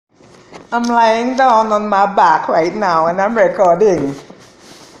I'm lying down on my back right now and I'm recording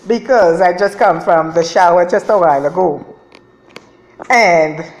because I just come from the shower just a while ago.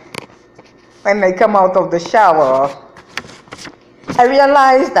 And when I come out of the shower, I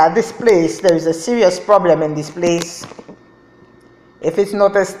realized that this place, there is a serious problem in this place. If it's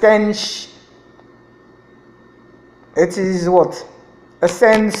not a stench, it is what? A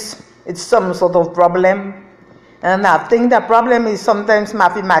sense, it's some sort of problem. And I think the problem is sometimes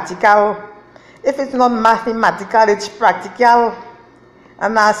mathematical. If it's not mathematical, it's practical.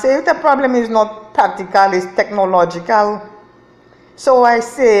 And I say if the problem is not practical, it's technological. So I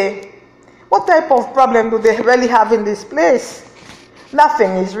say, what type of problem do they really have in this place?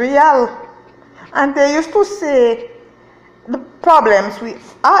 Nothing is real. And they used to say, the problems we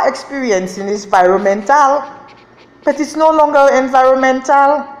are experiencing is environmental, but it's no longer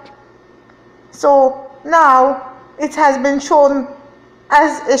environmental. So now it has been shown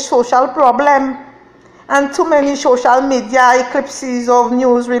as a social problem, and too many social media eclipses of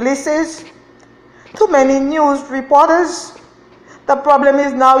news releases, too many news reporters. The problem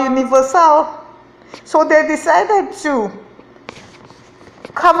is now universal. So they decided to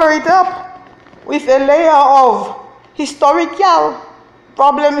cover it up with a layer of historical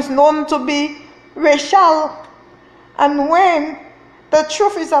problems known to be racial. And when the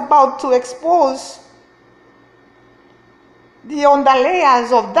truth is about to expose the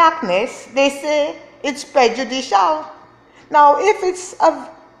underlayers of darkness, they say it's prejudicial. Now, if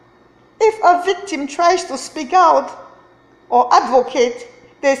a victim tries to speak out or advocate,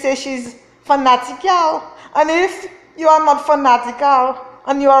 they say she's fanatical. And if you are not fanatical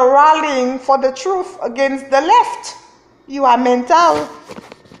and you are rallying for the truth against the left, you are mental.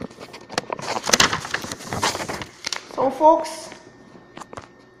 So folks,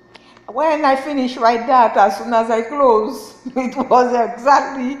 when I finish right that, as soon as I close, it was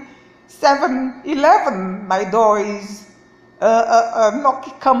exactly 7:11. My door is, a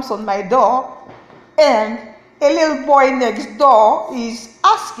knock comes on my door, and a little boy next door is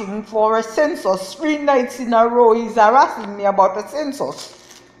asking for a census. 3 nights in a row he's harassing me about a census.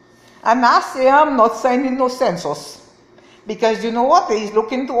 And I say I'm not signing no census. Because you know what? He's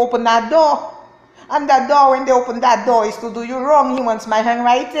looking to open that door. And that door, when they open that door, is to do you wrong. He wants my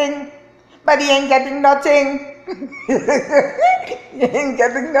handwriting. But he ain't getting nothing. He ain't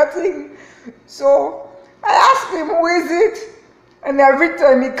getting nothing. So I asked him, who is it? And every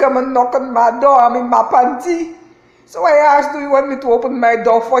time he come and knock on my door, I'm in my panty. So I asked, do you want me to open my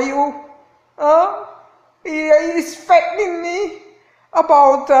door for you? Huh? He's threatening me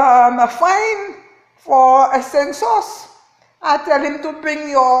about a fine for a census. I tell him to bring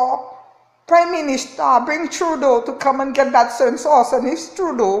your Prime Minister, bring Trudeau to come and get that census. And if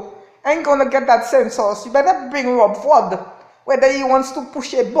Trudeau ain't gonna get that census, you better bring Rob Ford. Whether he wants to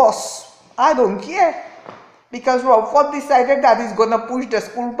push a bus, I don't care. Because Rob Ford decided that he's gonna push the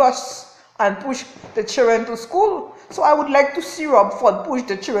school bus and push the children to school. So I would like to see Rob Ford push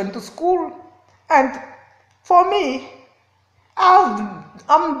the children to school. And for me,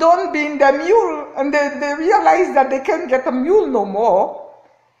 I'm done being the mule. And they realize that they can't get a mule no more.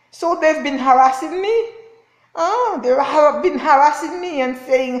 So they've been harassing me. They have been harassing me and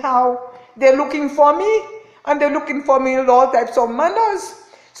saying how they're looking for me. And they're looking for me in all types of manners.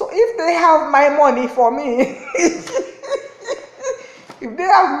 So if they have my money for me, if they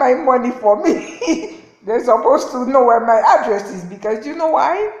have my money for me, they're supposed to know where my address is. Because you know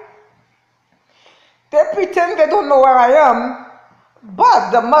why? They pretend they don't know where I am.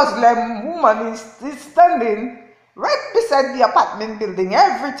 But the Muslim woman is standing right beside the apartment building.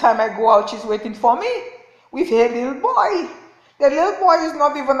 Every time I go out, she's waiting for me with her little boy. The little boy is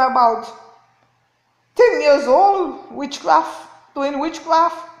not even about 10 years old, doing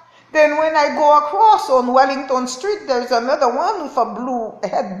witchcraft. Then when I go across on Wellington Street, there's another one with a blue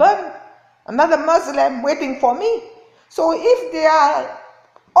headband, another Muslim waiting for me. So if they are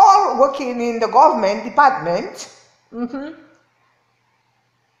all working in the government department,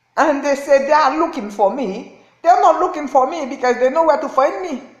 and they say they are looking for me, they're not looking for me because they know where to find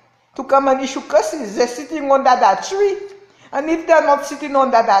me to come and issue curses. They're sitting under that tree. And if they're not sitting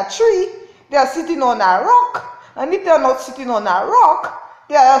under that tree, they are sitting on a rock. And if they're not sitting on a rock,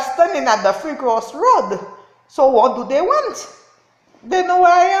 they are standing at the Free Cross Road. So what do they want? They know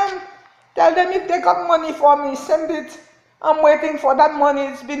where I am. Tell them if they got money for me, send it. I'm waiting for that money.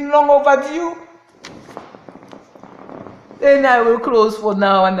 It's been long overdue. Then I will close for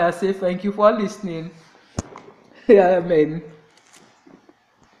now and I say thank you for listening. Amen.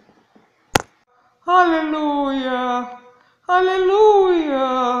 Hallelujah.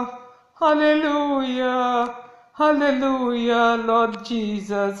 Hallelujah. Hallelujah. Hallelujah, Lord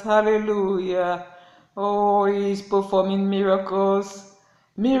Jesus, hallelujah. Oh, He's performing miracles,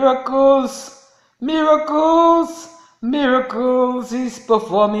 miracles, miracles, miracles. He's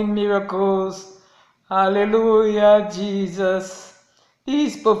performing miracles. Hallelujah, Jesus.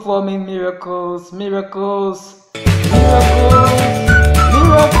 He's performing miracles, miracles, miracles,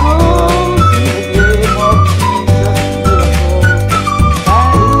 miracles. In the name of Jesus, miracles. By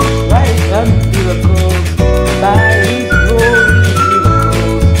His right hand, miracles. By His glory, miracles.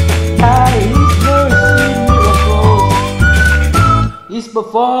 By His mercy, miracles. He's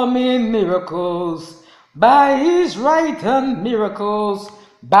performing miracles. By His right hand, miracles.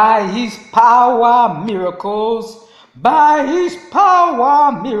 By His power, miracles. By His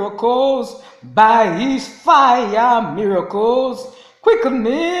power, miracles. By His fire, miracles. Quicken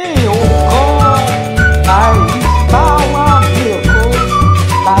me, oh God. By His power, miracles.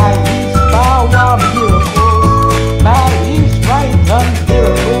 By His power, miracles. By His right hand,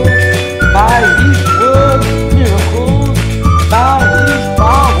 miracles. By His word, miracles. By His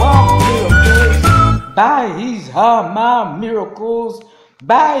power, miracles. By His hammer, miracles.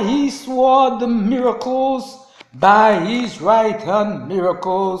 By His sword, miracles. By His right hand,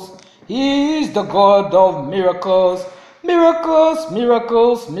 miracles. He is the God of miracles. Miracles,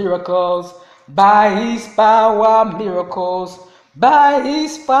 miracles, miracles. By His power, miracles. By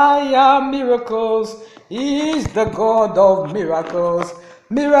His fire, miracles. He is the God of miracles.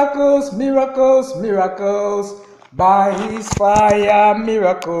 Miracles, miracles, miracles. By His fire,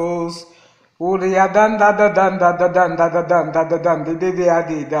 miracles. Uria danda da danda da danda da danda da dandi di di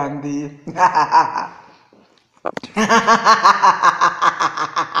adi dandi.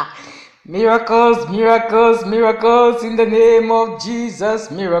 Miracles, miracles, miracles in the name of Jesus,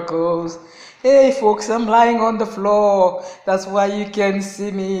 miracles. Hey folks, I'm lying on the floor. That's why you can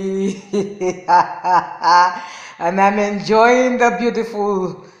see me. And I'm enjoying the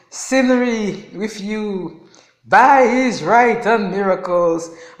beautiful scenery with you. By His right hand,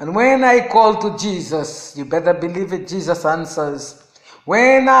 miracles. And when I call to Jesus, you better believe it, Jesus answers.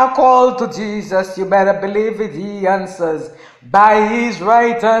 When I call to Jesus, you better believe it, He answers. By His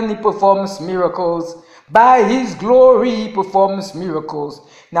right hand, He performs miracles. By His glory, He performs miracles.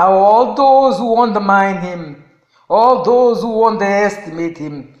 Now all those who undermine Him, all those who underestimate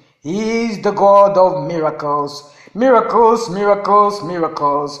Him, He is the God of miracles. Miracles, miracles,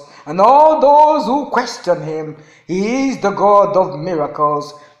 miracles. And all those who question Him, He is the God of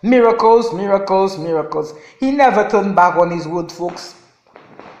miracles. Miracles, miracles, miracles. He never turned back on His word, folks.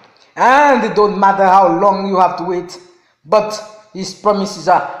 And it don't matter how long you have to wait, but His promises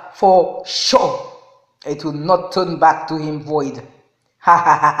are for sure. It will not turn back to Him void.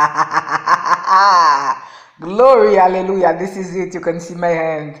 Glory, hallelujah. This is it. You can see my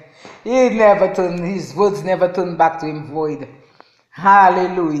hand. His words never turn back to Him void.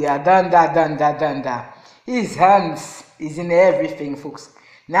 Hallelujah. Danda, danda, danda. His hands is in everything, folks.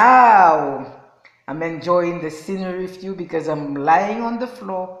 Now, I'm enjoying the scenery with you because I'm lying on the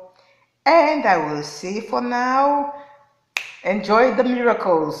floor. And I will say for now, enjoy the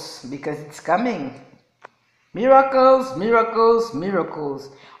miracles because it's coming. Miracles, miracles,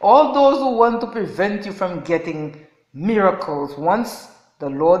 miracles. All those who want to prevent you from getting miracles, once the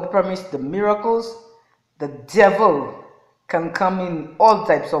Lord promised the miracles, the devil can come in all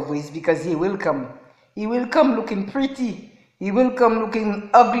types of ways because he will come. He will come looking pretty. He will come looking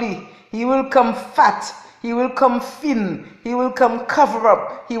ugly. He will come fat. He will come thin. He will come cover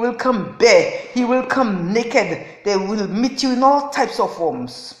up. He will come bare. He will come naked. They will meet you in all types of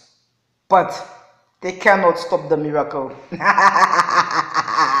forms. But they cannot stop the miracle.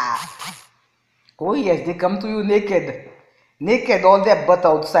 Oh yes, they come to you naked. Naked, all their butt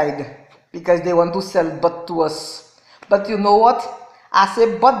outside. Because they want to sell butt to us. But you know what? I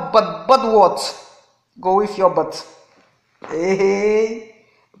say butt what? Go with your butt. Hey.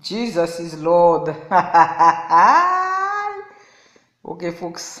 Jesus is Lord. Okay,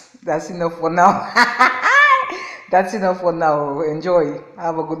 folks, that's enough for now. That's enough for now. Enjoy.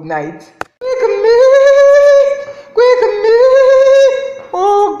 Have a good night. Quicken me,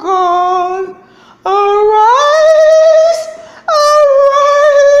 oh God. Arise,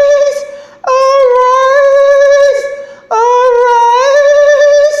 arise, arise,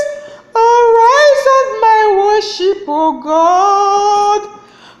 arise, arise at my worship, oh God.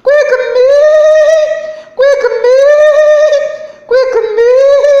 Quicken me, quicken me, quicken me,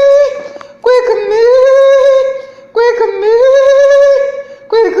 quicken me, quicken me,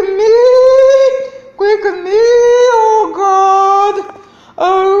 quicken me, quicken me, oh God,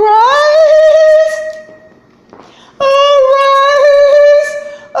 arise.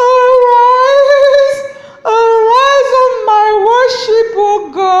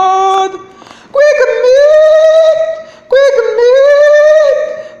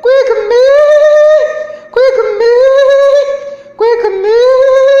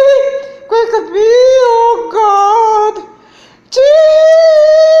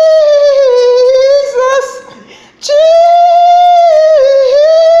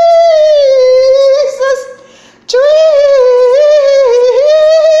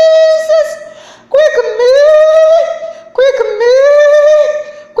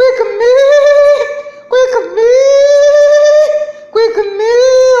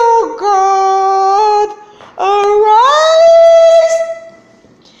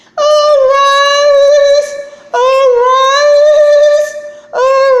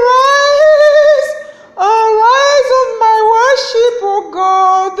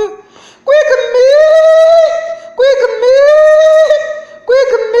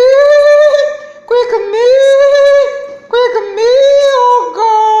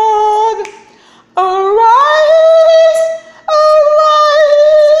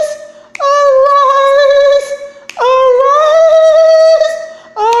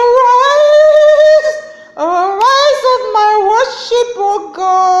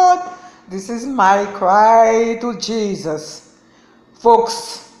 This is my cry to Jesus.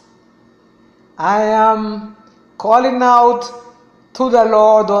 Folks, I am calling out to the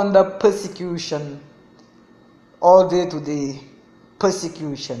Lord on the persecution. All day today,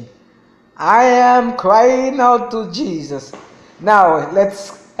 persecution. I am crying out to Jesus. Now,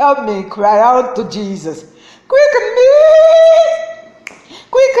 let's help me cry out to Jesus. Quicken me!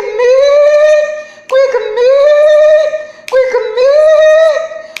 Quicken me! Quicken me! Quicken me!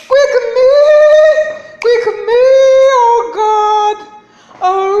 Quicken me! Quicken me, oh God!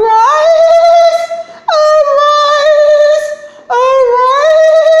 Arise! Arise!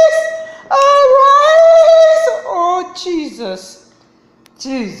 Arise! Arise! Oh Jesus!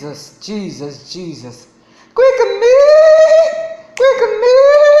 Jesus, Jesus, Jesus. Quicken me! Quicken me!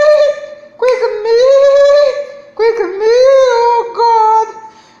 Quicken me! Quicken me, oh God!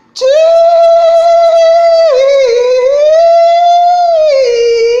 Jesus!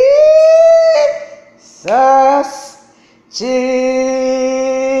 Jesus!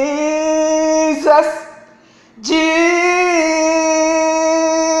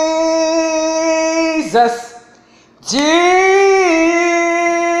 Jesus!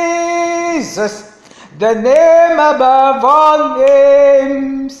 The name above all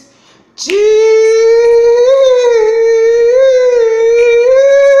names. Jesus!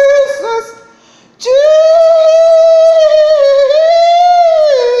 Jesus!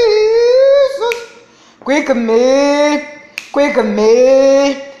 Quicken me! Quicken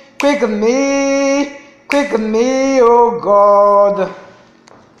me! Quicken me! Quicken me, oh God!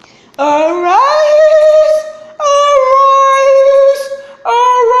 Arise! Arise!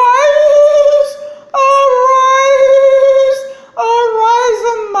 Arise! Arise! Arise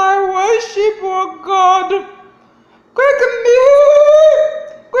in my worship, oh God! Quicken me!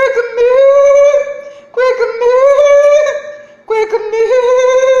 Quicken me! Quicken me! Quicken me!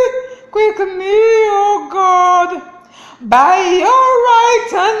 Quicken me, oh God! By your right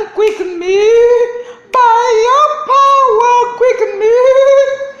hand, quicken me! By your power, quicken me!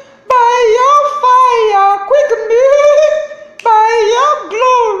 By your fire, quicken me! By your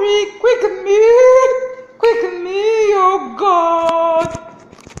glory, quicken me! Quicken me, oh God!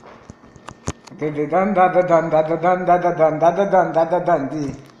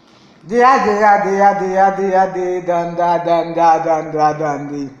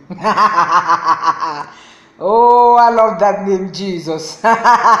 Oh, I love that name, Jesus.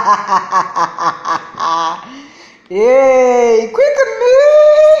 Hey, quicken me!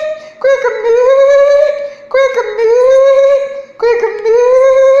 Quicken me! Quicken me! Quicken me!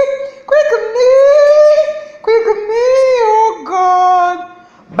 Quicken me! Quicken me, oh God!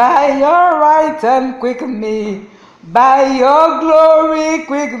 By your right hand, quicken me. By your glory,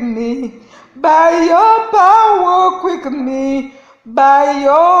 quicken me. By your power, quicken me. By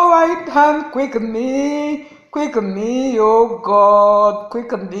your right hand, quicken me. Quicken me, oh God.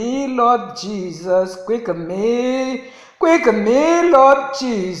 Quicken me, Lord Jesus. Quicken me. Quicken me, Lord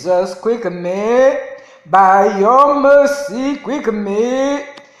Jesus. Quicken me. By your mercy, quicken me.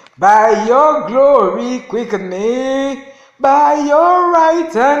 By your glory, quicken me. By your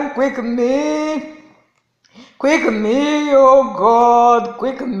right hand, quicken me. Quicken me, oh God,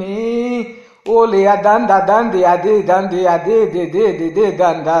 quicken me. Ole adanda dande ade dande ade de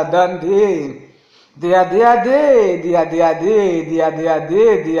danda dande. De ade ade de ade ade de ade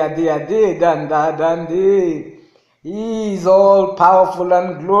ade de ade danda dande. He is all powerful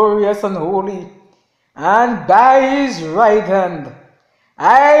and glorious and holy, and by his right hand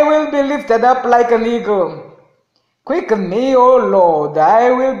I will be lifted up like an eagle. Quicken me, O Lord, I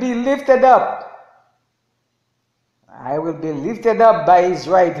will be lifted up. I will be lifted up by his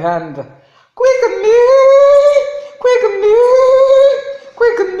right hand. Quicken me! Quicken me!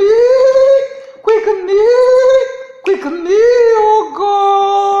 Quicken me! Quicken me! Quicken me, O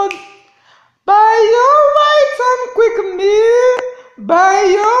God! By your right hand, quicken me! By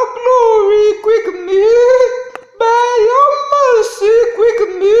your glory, quicken me! By your mercy,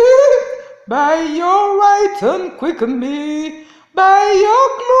 quicken me! By your right hand, quicken me! By your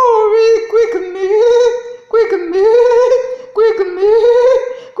glory, quicken me! Quicken me! Quicken me!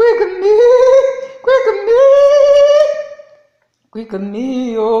 Quicken me! Quicken me! Quicken me,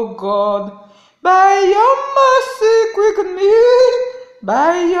 oh God! By your mercy, quicken me!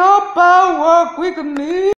 By your power, quicken me!